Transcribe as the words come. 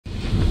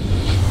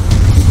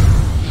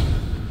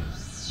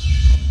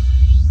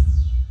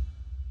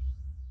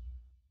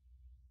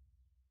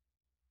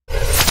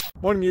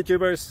Morning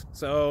YouTubers.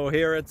 So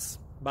here it's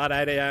about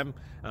 8 a.m.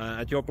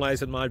 At your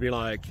place it might be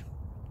like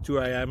 2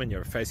 a.m. and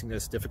you're facing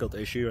this difficult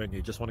issue and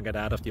you just want to get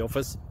out of the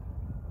office.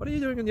 What are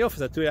you doing in the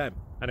office at 2 a.m.?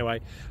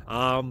 Anyway,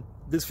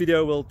 this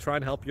video will try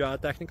and help you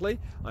out technically.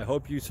 I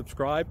hope you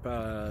subscribe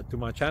to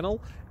my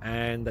channel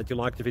and that you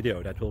like the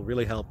video. That will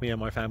really help me and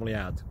my family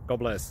out. God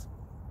bless.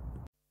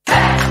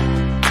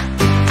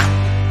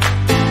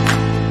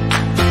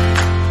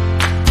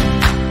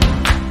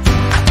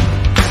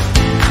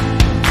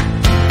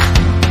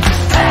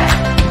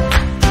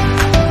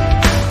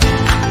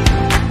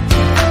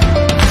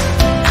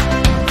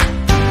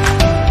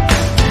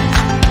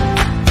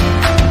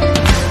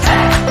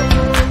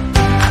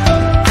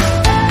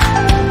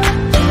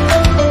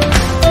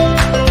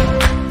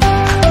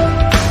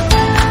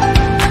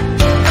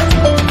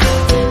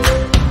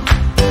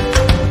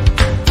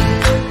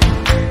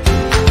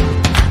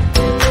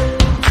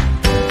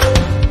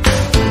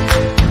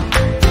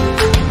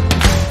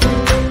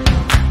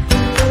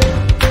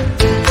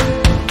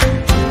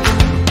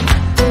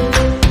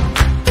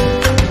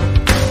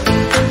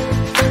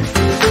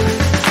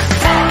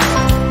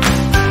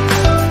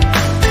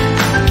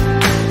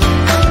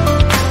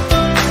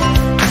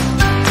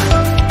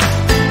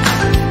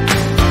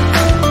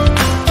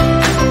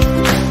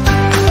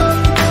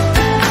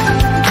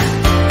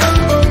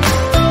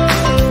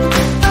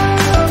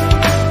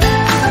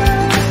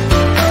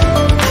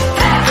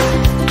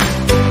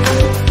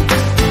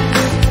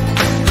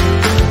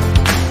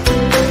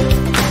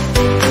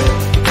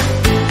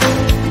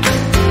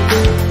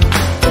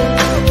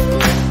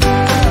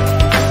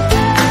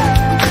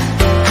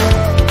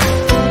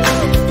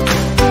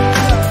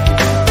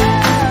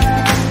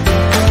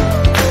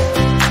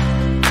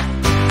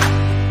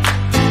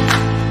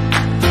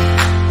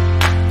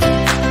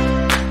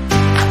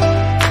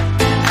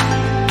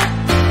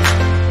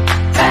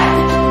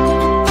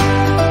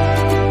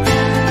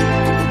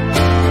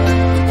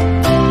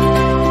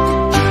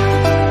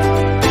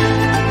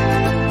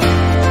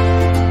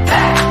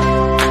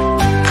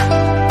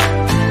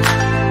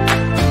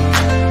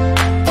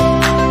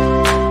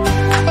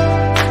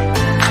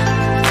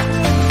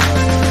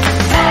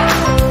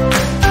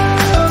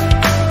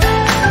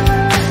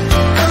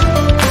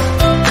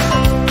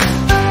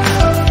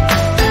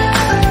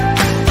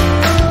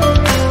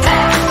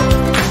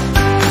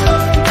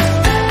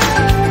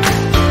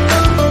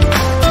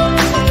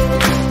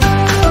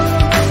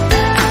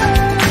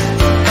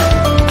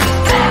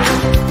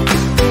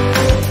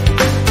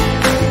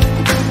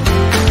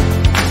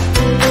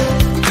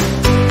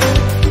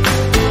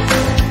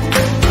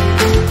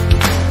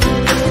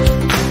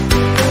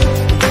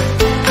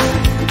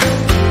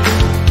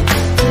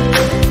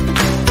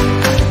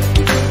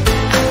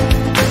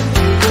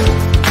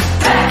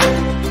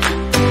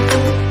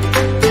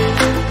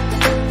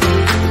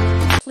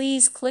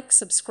 Please click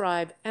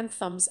subscribe and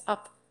thumbs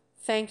up.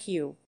 Thank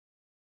you.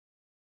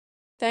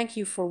 Thank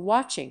you for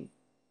watching.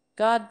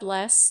 God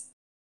bless.